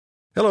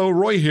Hello,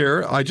 Roy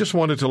here. I just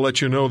wanted to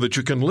let you know that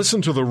you can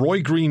listen to The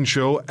Roy Green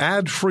Show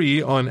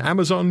ad-free on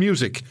Amazon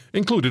Music,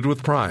 included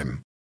with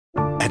Prime.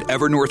 At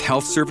Evernorth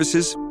Health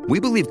Services,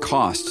 we believe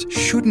costs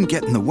shouldn't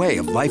get in the way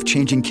of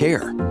life-changing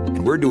care,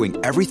 and we're doing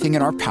everything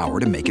in our power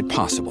to make it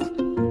possible.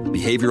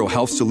 Behavioral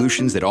health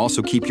solutions that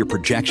also keep your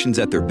projections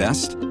at their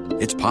best?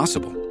 It's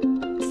possible.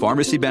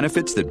 Pharmacy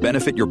benefits that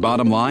benefit your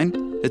bottom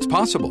line? It's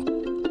possible.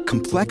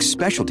 Complex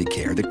specialty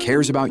care that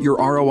cares about your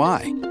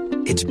ROI?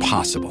 It's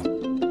possible.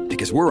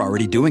 Because we're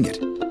already doing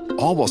it,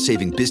 all while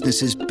saving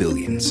businesses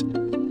billions.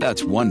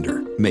 That's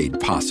Wonder made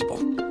possible.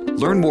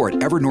 Learn more at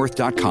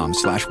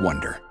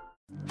evernorth.com/wonder.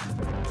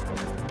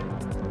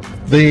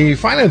 The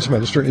finance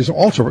minister is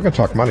also, we're going to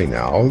talk money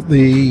now,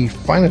 the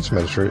finance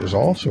minister is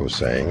also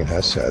saying and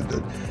has said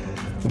that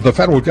the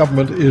federal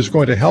government is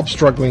going to help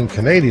struggling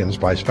Canadians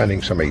by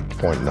spending some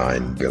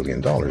 $8.9 billion.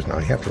 Now,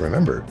 you have to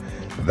remember,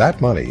 that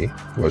money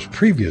was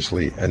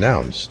previously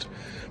announced.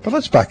 But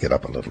let's back it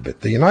up a little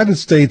bit. The United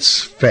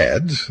States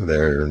Fed,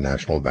 their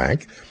national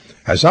bank,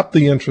 has upped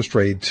the interest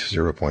rate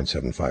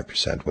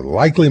 0.75%, with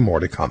likely more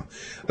to come.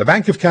 The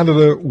Bank of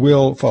Canada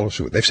will follow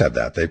suit. They've said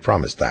that. They've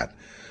promised that.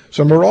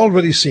 So we're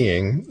already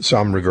seeing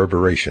some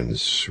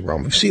reverberations. Well,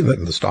 we've seen that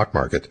in the stock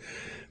market.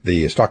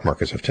 The stock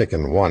markets have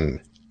taken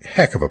one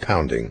heck of a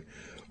pounding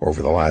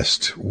over the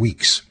last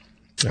weeks.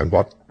 And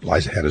what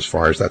lies ahead as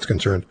far as that's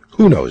concerned,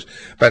 who knows?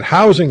 But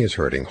housing is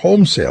hurting.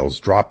 Home sales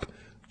drop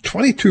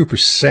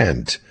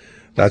 22%.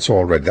 That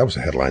was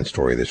a headline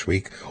story this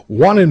week.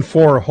 1 in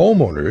 4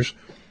 homeowners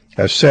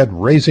have said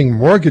raising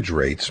mortgage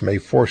rates may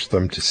force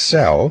them to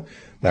sell.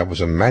 That was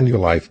a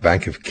Manulife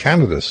Bank of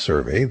Canada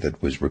survey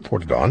that was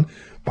reported on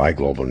by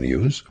Global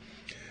News.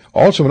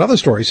 Also, another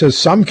story says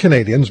some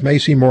Canadians may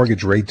see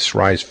mortgage rates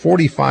rise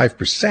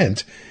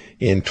 45%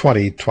 in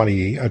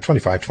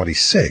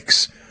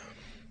 2025-26.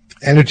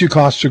 Energy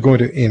costs are going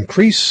to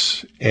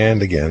increase,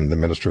 and again, the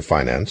Minister of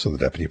Finance, and the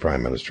Deputy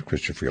Prime Minister,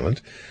 Chrystia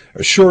Freeland,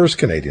 assures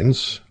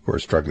Canadians who are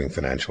struggling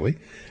financially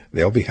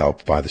they'll be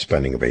helped by the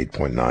spending of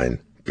 $8.9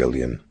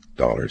 billion.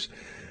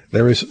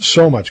 There is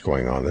so much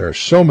going on. There are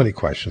so many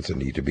questions that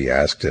need to be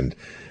asked and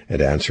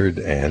answered,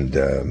 and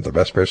the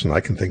best person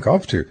I can think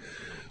of to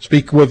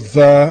speak with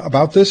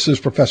about this is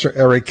Professor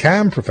Eric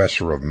Kam,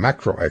 Professor of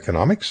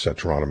Macroeconomics at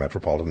Toronto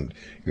Metropolitan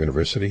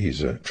University.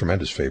 He's a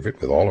tremendous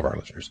favorite with all of our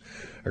listeners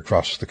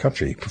across the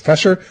country.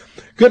 Professor,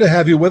 good to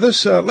have you with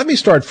us. Let me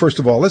start, first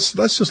of all, let's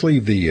just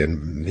leave the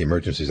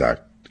Emergencies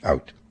Act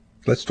out.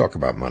 Let's talk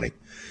about money.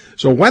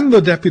 So when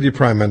the Deputy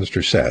Prime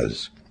Minister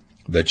says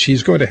that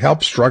she's going to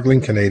help struggling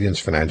Canadians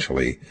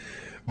financially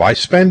by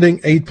spending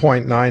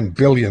 $8.9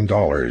 billion,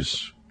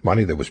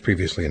 money that was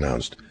previously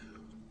announced,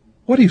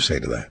 what do you say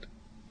to that?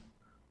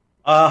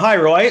 Hi,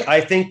 Roy.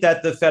 I think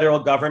that the federal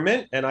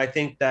government and I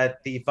think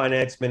that the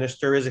finance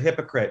minister is a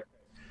hypocrite,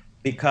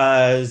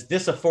 because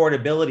this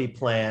affordability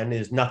plan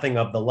is nothing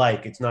of the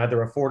like. It's neither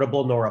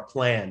affordable nor a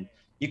plan.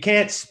 You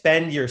can't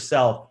spend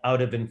yourself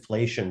out of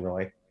inflation,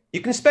 Roy.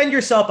 You can spend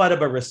yourself out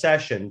of a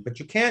recession, but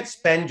you can't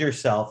spend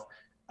yourself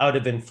out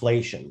of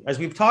inflation. As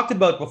we've talked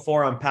about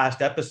before on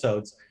past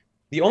episodes,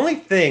 the only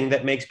thing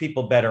that makes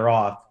people better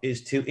off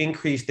is to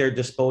increase their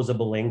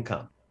disposable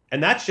income.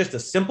 And that's just a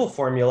simple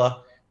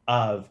formula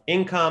of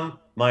income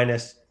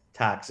minus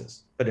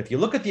taxes. But if you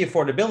look at the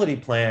affordability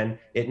plan,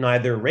 it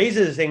neither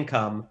raises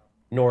income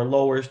nor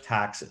lowers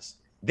taxes.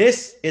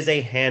 This is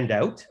a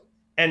handout,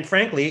 and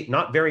frankly,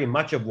 not very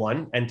much of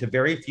one, and to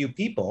very few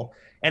people.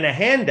 And a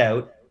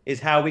handout is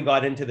how we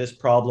got into this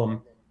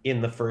problem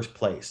in the first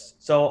place.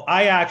 So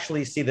I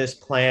actually see this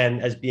plan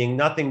as being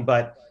nothing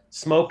but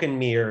smoke and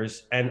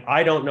mirrors, and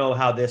I don't know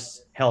how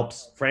this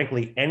helps,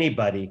 frankly,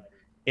 anybody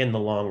in the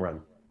long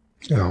run.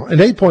 Now, and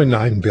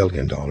 $8.9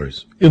 billion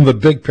in the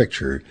big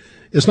picture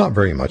is not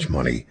very much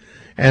money.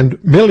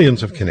 And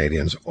millions of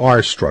Canadians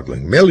are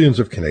struggling. Millions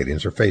of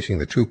Canadians are facing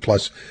the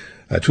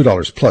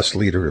 $2 plus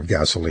liter of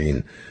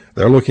gasoline.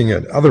 They're looking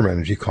at other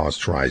energy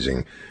costs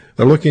rising.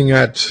 They're looking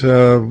at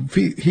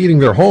heating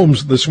their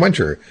homes this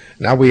winter.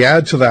 Now we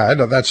add to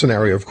that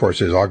scenario, of course,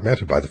 is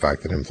augmented by the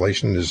fact that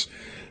inflation is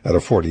at a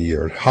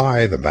 40-year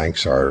high.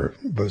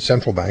 The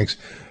central banks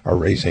are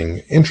raising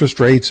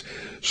interest rates.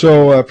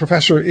 So,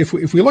 Professor, if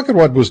we look at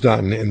what was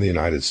done in the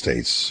United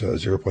States,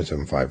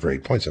 0.75 or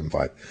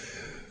 8.75,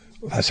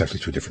 that's actually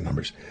two different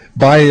numbers,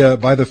 by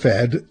the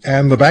Fed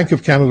and the Bank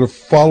of Canada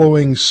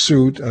following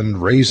suit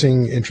and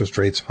raising interest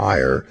rates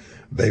higher,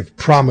 they've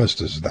promised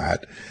us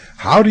that.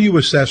 How do you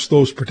assess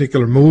those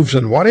particular moves,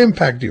 and what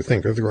impact do you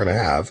think they're going to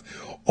have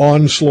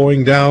on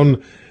slowing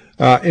down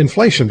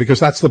inflation? Because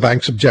that's the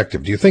bank's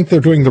objective. Do you think they're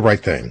doing the right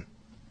thing?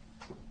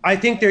 I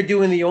think they're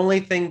doing the only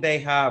thing they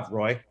have,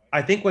 Roy.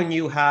 I think when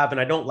you have,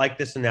 and I don't like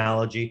this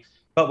analogy,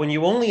 but when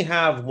you only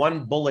have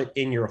one bullet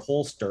in your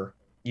holster,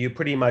 you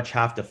pretty much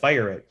have to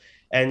fire it.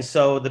 And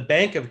so the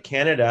Bank of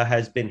Canada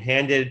has been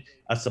handed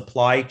a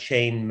supply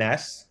chain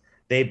mess.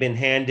 They've been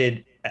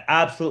handed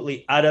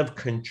absolutely out of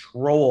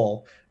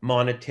control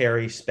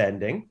monetary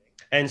spending.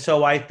 And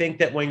so I think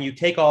that when you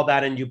take all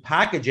that and you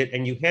package it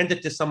and you hand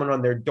it to someone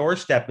on their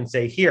doorstep and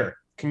say, here,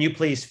 can you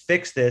please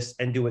fix this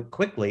and do it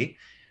quickly?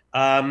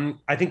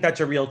 I think that's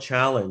a real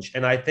challenge.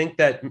 And I think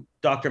that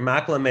Dr.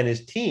 Macklem and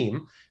his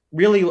team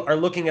really are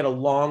looking at a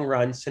long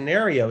run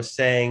scenario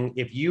saying,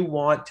 if you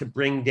want to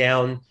bring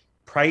down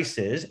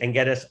prices and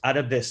get us out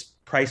of this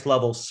price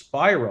level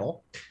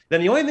spiral,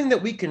 then the only thing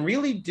that we can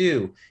really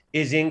do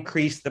is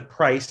increase the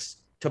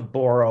price to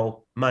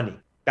borrow money.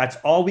 That's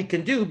all we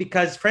can do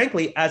because,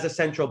 frankly, as a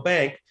central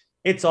bank,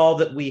 it's all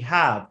that we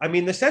have. I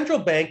mean, the central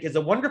bank is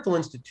a wonderful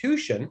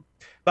institution,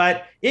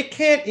 but it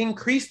can't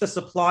increase the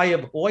supply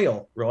of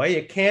oil, Roy.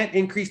 It can't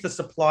increase the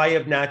supply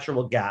of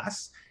natural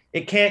gas.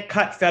 It can't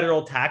cut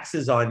federal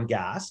taxes on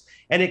gas,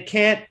 and it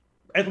can't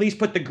at least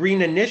put the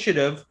green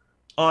initiative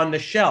on the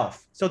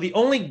shelf. So the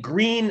only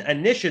green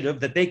initiative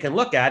that they can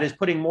look at is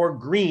putting more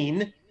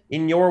green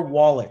in your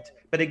wallet.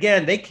 But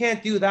again, they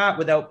can't do that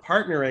without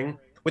partnering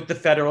with the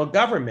federal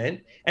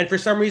government. And for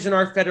some reason,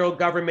 our federal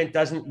government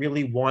doesn't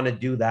really want to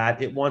do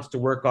that. It wants to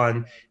work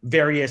on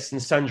various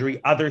and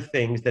sundry other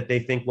things that they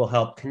think will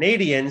help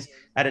Canadians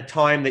at a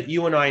time that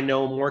you and I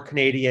know more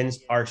Canadians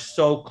are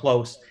so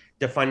close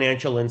to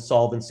financial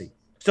insolvency.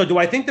 So do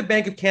I think the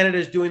Bank of Canada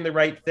is doing the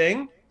right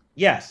thing?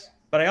 Yes.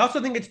 But I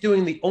also think it's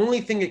doing the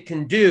only thing it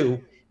can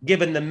do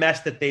given the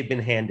mess that they've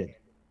been handed.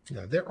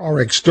 Yeah, there are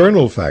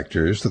external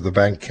factors that the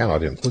bank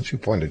cannot influence. You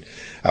pointed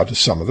out to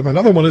some of them.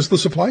 Another one is the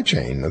supply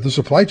chain. The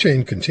supply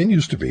chain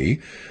continues to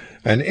be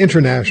an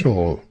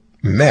international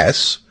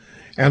mess.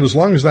 And as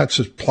long as that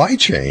supply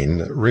chain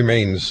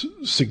remains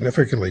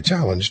significantly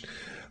challenged,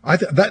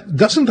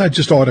 doesn't that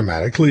just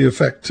automatically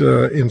affect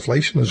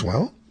inflation as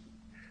well?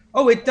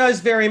 Oh, it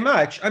does very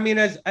much. I mean,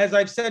 as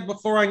I've said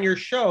before on your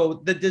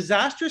show, the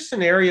disaster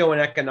scenario in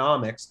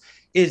economics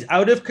is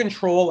out of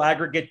control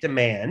aggregate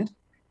demand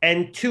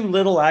and too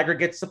little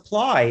aggregate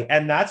supply.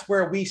 And that's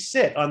where we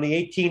sit on the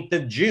 18th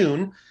of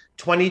June,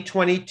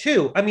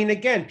 2022. I mean,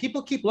 again,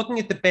 people keep looking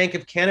at the Bank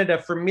of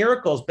Canada for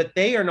miracles, but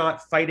they are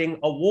not fighting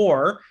a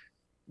war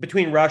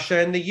between Russia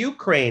and the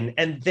Ukraine,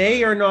 and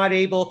they are not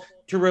able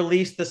to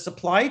release the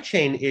supply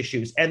chain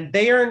issues, and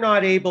they are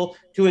not able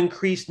to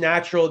increase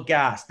natural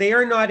gas. They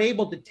are not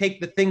able to take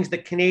the things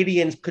that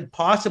Canadians could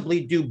possibly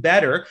do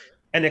better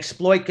and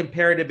exploit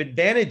comparative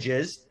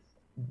advantages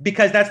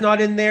because that's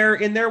not in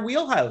their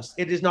wheelhouse.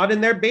 It is not in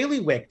their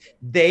bailiwick.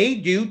 They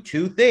do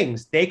two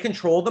things. They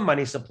control the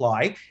money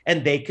supply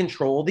and they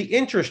control the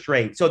interest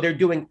rate. So they're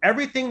doing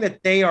everything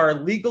that they are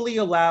legally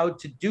allowed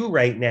to do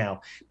right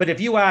now. But if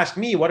you ask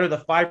me, what are the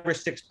 5 or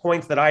 6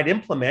 points that I'd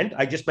implement?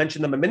 I just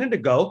mentioned them a minute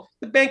ago.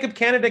 The Bank of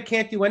Canada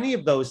can't do any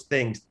of those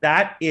things.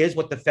 That is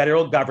what the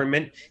federal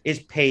government is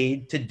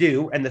paid to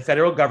do. And the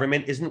federal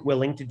government isn't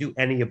willing to do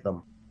any of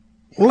them.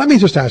 Well, let me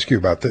just ask you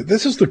about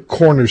this is the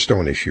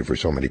cornerstone issue for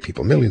so many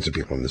people, millions of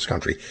people in this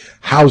country,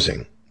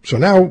 housing. So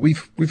now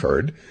we've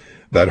heard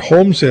that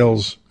home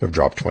sales have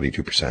dropped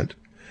 22%.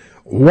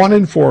 1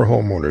 in 4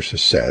 homeowners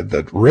has said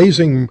that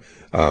raising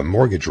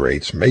mortgage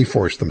rates may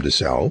force them to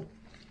sell.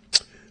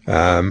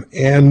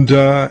 And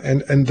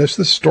there's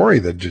this story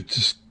that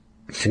just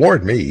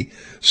floored me.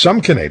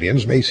 Some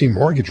Canadians may see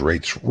mortgage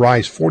rates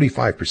rise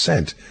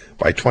 45%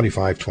 by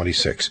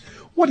 25-26.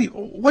 What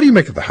do you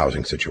make of the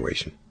housing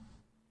situation?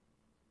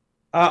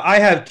 I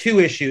have 2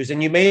 issues,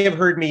 and you may have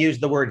heard me use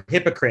the word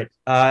hypocrite,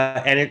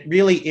 and it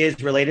really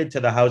is related to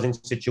the housing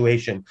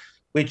situation,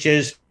 which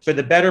is for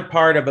the better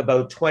part of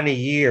about 20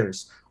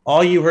 years,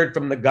 all you heard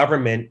from the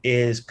government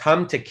is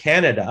come to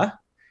Canada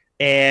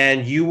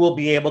and you will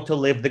be able to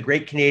live the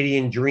great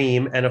Canadian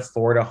dream and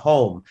afford a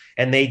home.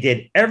 And they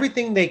did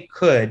everything they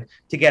could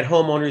to get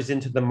homeowners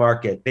into the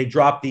market. They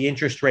dropped the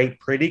interest rate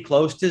pretty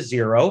close to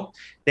zero.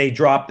 They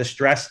dropped the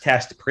stress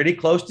test pretty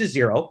close to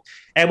zero.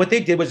 And what they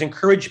did was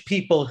encourage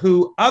people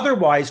who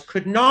otherwise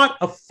could not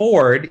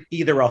afford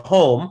either a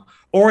home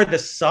or the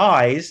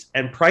size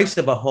and price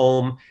of a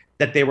home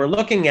that they were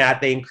looking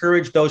at. They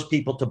encouraged those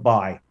people to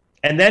buy.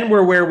 And then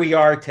we're where we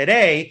are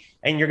today,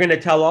 and you're going to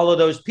tell all of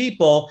those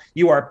people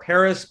you are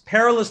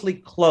perilously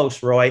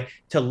close, Roy,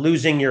 to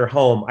losing your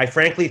home. I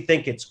frankly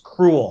think it's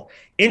cruel.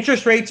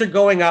 Interest rates are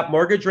going up,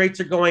 mortgage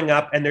rates are going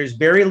up, and there's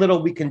very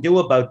little we can do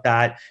about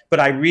that. But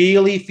I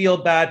really feel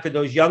bad for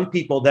those young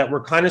people that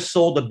were kind of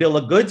sold a bill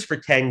of goods for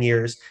 10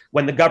 years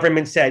when the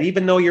government said,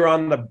 even though you're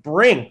on the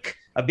brink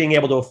of being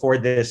able to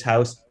afford this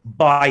house,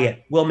 buy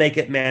it. We'll make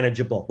it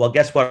manageable. Well,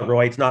 guess what,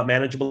 Roy? It's not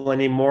manageable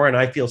anymore, and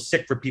I feel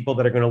sick for people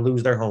that are going to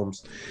lose their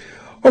homes.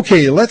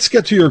 Okay, let's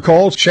get to your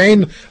calls.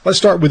 Shane, let's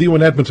start with you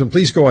in Edmonton.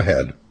 Please go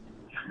ahead.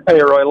 Hey,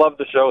 Roy. Love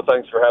the show.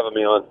 Thanks for having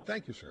me on.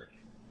 Thank you, sir.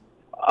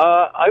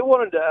 I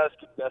wanted to ask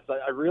you, Beth,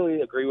 I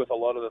really agree with a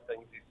lot of the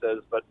things he says,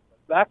 but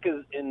back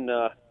in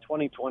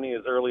 2020,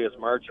 as early as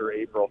March or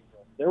April,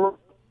 there were...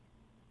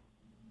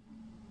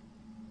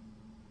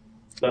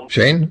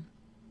 Shane?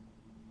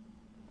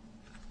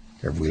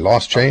 Have we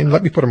lost Shane?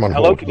 Let me put him on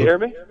hold. Hello, can you hear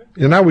me?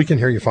 Yeah, now we can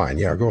hear you fine.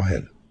 Yeah, go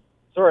ahead.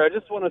 Sorry, I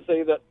just want to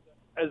say that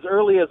as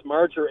early as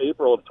March or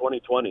April of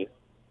 2020,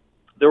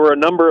 there were a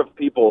number of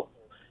people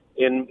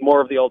in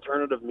more of the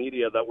alternative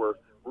media that were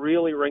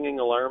really ringing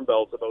alarm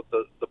bells about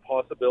the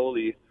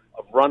possibility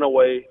of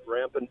runaway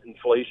rampant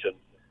inflation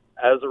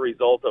as a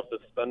result of the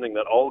spending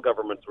that all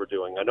governments were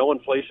doing. I know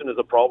inflation is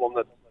a problem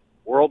that's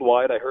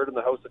worldwide. I heard in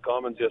the House of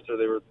Commons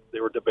yesterday they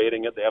were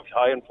debating it. They have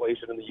high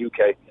inflation in the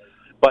UK.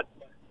 But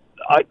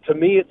to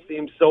me, it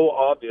seems so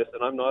obvious,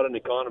 and I'm not an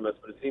economist,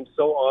 but it seems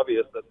so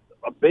obvious that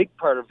a big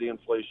part of the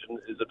inflation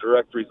is a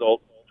direct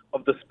result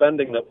of the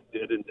spending that we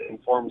did in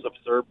forms of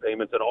CERB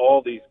payments and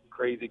all these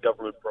crazy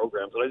government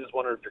programs. And I just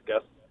wondered if your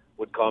guest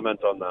would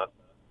comment on that.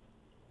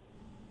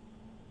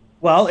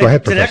 Well,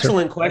 it's an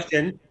excellent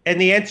question.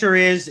 And the answer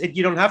is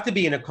you don't have to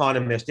be an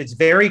economist. It's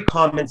very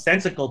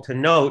commonsensical to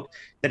note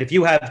that if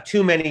you have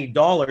too many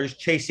dollars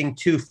chasing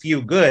too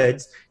few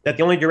goods, that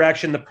the only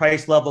direction the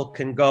price level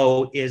can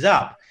go is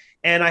up.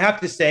 And I have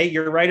to say,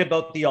 you're right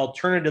about the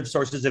alternative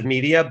sources of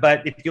media.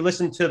 But if you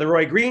listen to the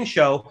Roy Green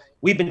Show,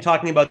 we've been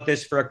talking about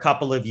this for a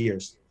couple of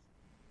years.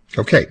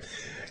 Okay.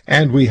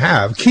 And we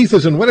have Keith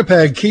is in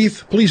Winnipeg.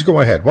 Keith, please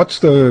go ahead. What's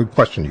the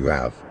question you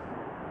have?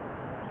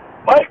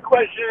 My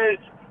question is,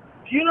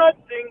 do you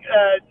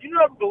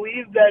not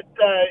believe that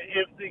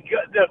if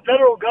the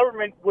federal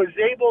government was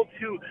able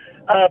to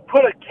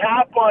put a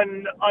cap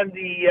on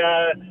the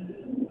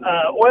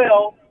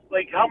oil,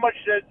 like how much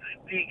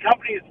the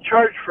companies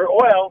charge for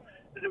oil,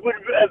 it would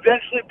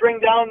eventually bring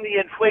down the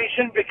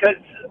inflation?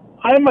 Because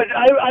I'm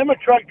a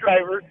truck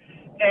driver,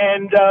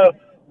 and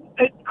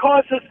it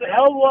costs us a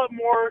hell of a lot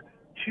more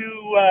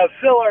to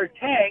fill our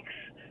tanks,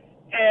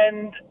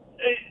 and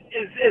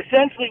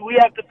essentially we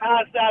have to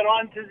pass that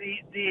on to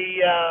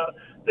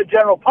the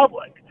general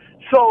public.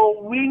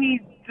 So we need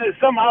to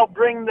somehow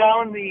bring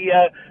down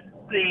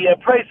the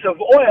price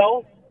of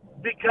oil,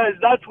 because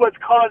that's what's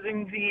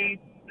causing the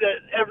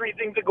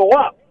everything to go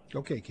up.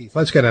 Okay, Keith,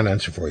 let's get an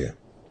answer for you.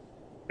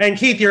 And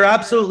Keith, you're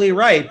absolutely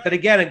right. But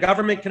again, a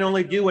government can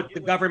only do what the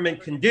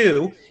government can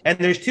do. And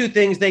there's two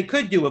things they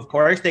could do, of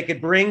course. They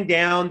could bring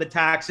down the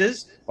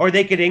taxes, or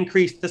they could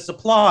increase the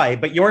supply.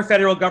 But your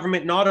federal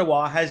government in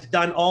Ottawa has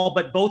done all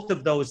but both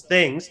of those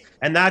things.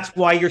 And that's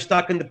why you're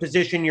stuck in the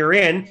position you're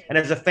in. And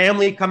as a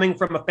family coming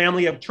from a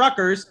family of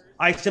truckers,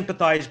 I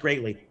sympathize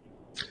greatly.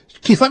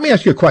 Keith, let me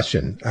ask you a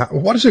question.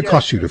 What does it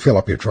cost you to fill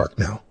up your truck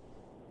now?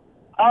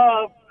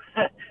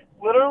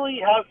 Literally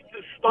have to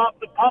stop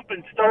the pump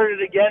and start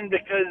it again,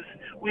 because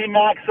we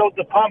max out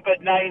the pump at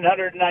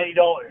 $990.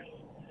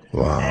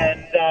 Wow.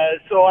 And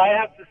so I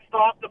have to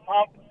stop the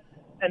pump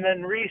and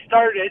then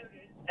restart it,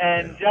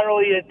 and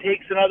generally it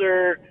takes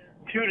another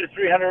 $200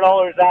 to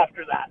 $300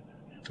 after that.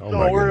 Oh,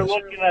 so we're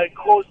looking at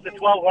close to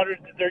 $1,200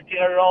 to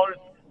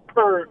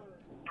 $1,300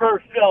 per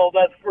fill.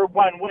 That's for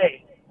one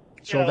way.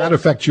 So that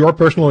affects your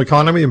personal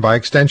economy, and by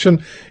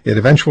extension, it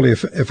eventually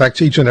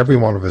affects each and every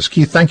one of us.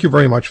 Keith, thank you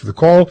very much for the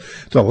call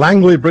to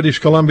Langley, British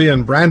Columbia,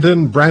 and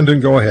Brandon. Brandon,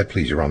 go ahead,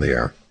 please. You're on the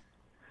air.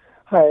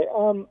 Hi.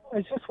 I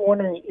was just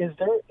wondering, is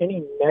there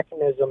any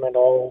mechanism at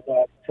all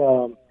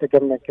that the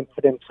government can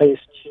put in place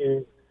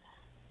to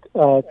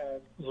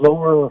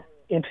lower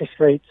interest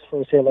rates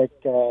for, say, like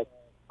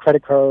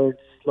credit cards,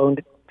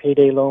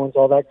 payday loans,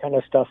 all that kind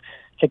of stuff,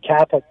 to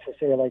cap it to,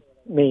 say, like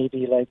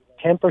maybe like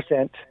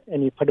 10%,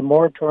 and you put a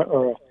moratorium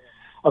or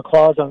a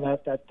clause on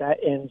that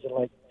ends in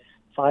like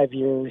 5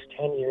 years,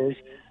 10 years,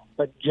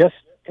 but just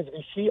because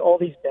we see all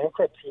these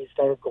bankruptcies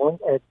that are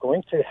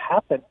going to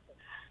happen,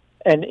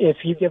 and if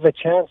you give a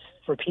chance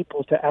for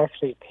people to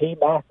actually pay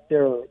back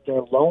their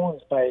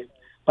loans by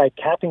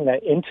capping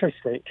that interest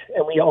rate,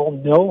 and we all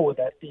know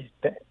that these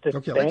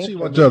okay, let's see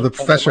what the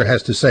professor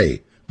has to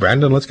say.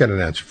 Brandon, let's get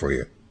an answer for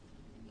you.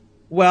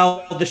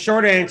 Well, the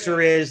short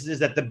answer is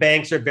that the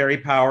banks are very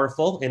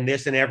powerful in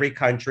this and every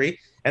country,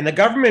 and the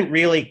government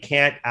really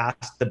can't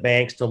ask the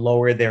banks to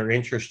lower their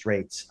interest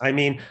rates. I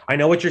mean, I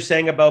know what you're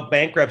saying about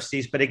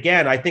bankruptcies, but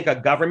again, I think a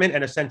government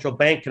and a central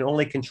bank can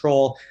only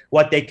control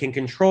what they can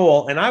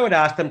control, and I would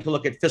ask them to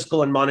look at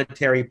fiscal and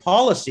monetary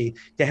policy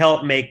to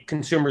help make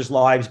consumers'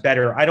 lives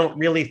better. I don't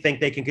really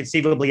think they can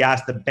conceivably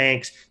ask the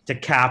banks to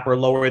cap or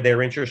lower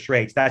their interest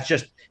rates. That's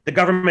just, the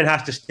government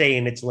has to stay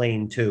in its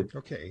lane too.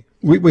 Okay.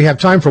 We have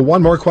time for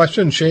one more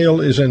question.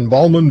 Shale is in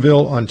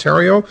Bowmanville,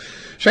 Ontario.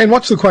 Shane,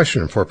 what's the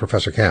question for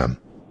Professor Cam?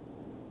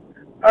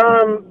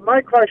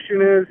 My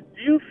question is,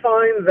 do you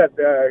find that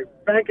the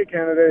Bank of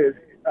Canada is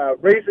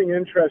raising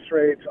interest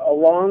rates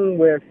along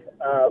with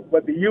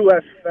what the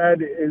U.S.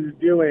 Fed is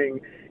doing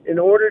in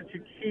order to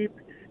keep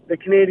the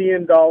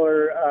Canadian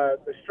dollar,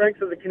 the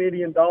strength of the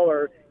Canadian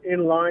dollar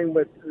in line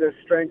with the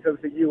strength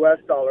of the U.S.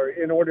 dollar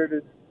in order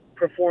to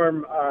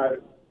perform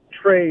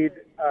trade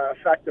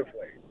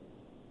effectively?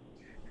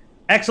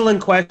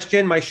 Excellent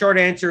question. My short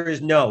answer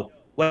is no.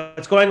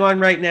 What's going on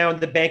right now in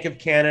the Bank of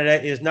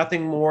Canada is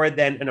nothing more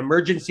than an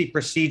emergency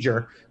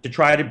procedure to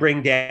try to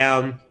bring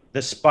down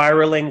the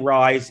spiraling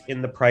rise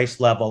in the price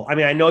level. I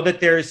mean, I know that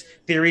there's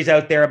theories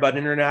out there about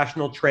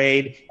international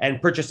trade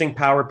and purchasing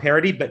power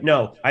parity, but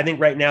no, I think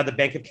right now the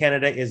Bank of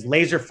Canada is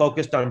laser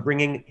focused on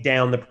bringing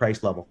down the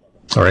price level.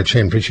 All right,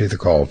 Shane, appreciate the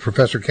call.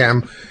 Professor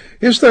Cam,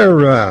 is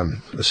there a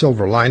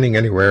silver lining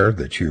anywhere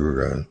that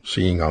you're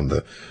seeing on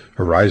the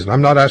horizon?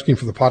 I'm not asking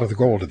for the pot of the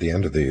gold at the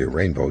end of the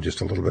rainbow,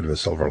 just a little bit of a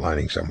silver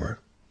lining somewhere.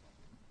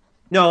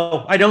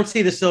 No, I don't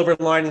see the silver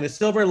lining. The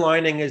silver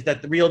lining is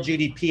that the real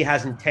GDP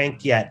hasn't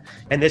tanked yet,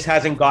 and this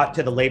hasn't got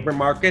to the labor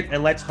market.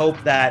 And let's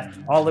hope that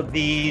all of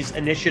these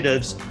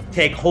initiatives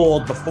take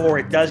hold before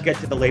it does get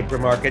to the labor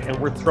market and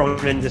we're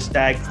thrown into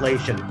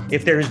stagflation.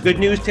 If there is good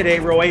news today,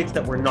 Roy, it's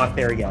that we're not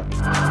there yet.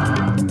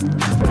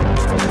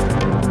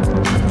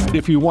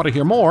 If you want to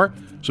hear more,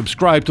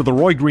 subscribe to The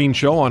Roy Green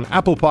Show on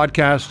Apple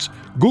Podcasts,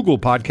 Google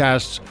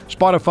Podcasts,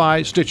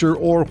 Spotify, Stitcher,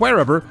 or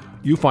wherever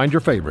you find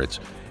your favorites.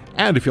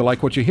 And if you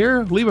like what you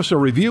hear, leave us a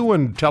review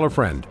and tell a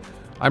friend.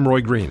 I'm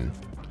Roy Green.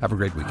 Have a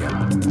great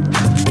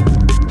weekend.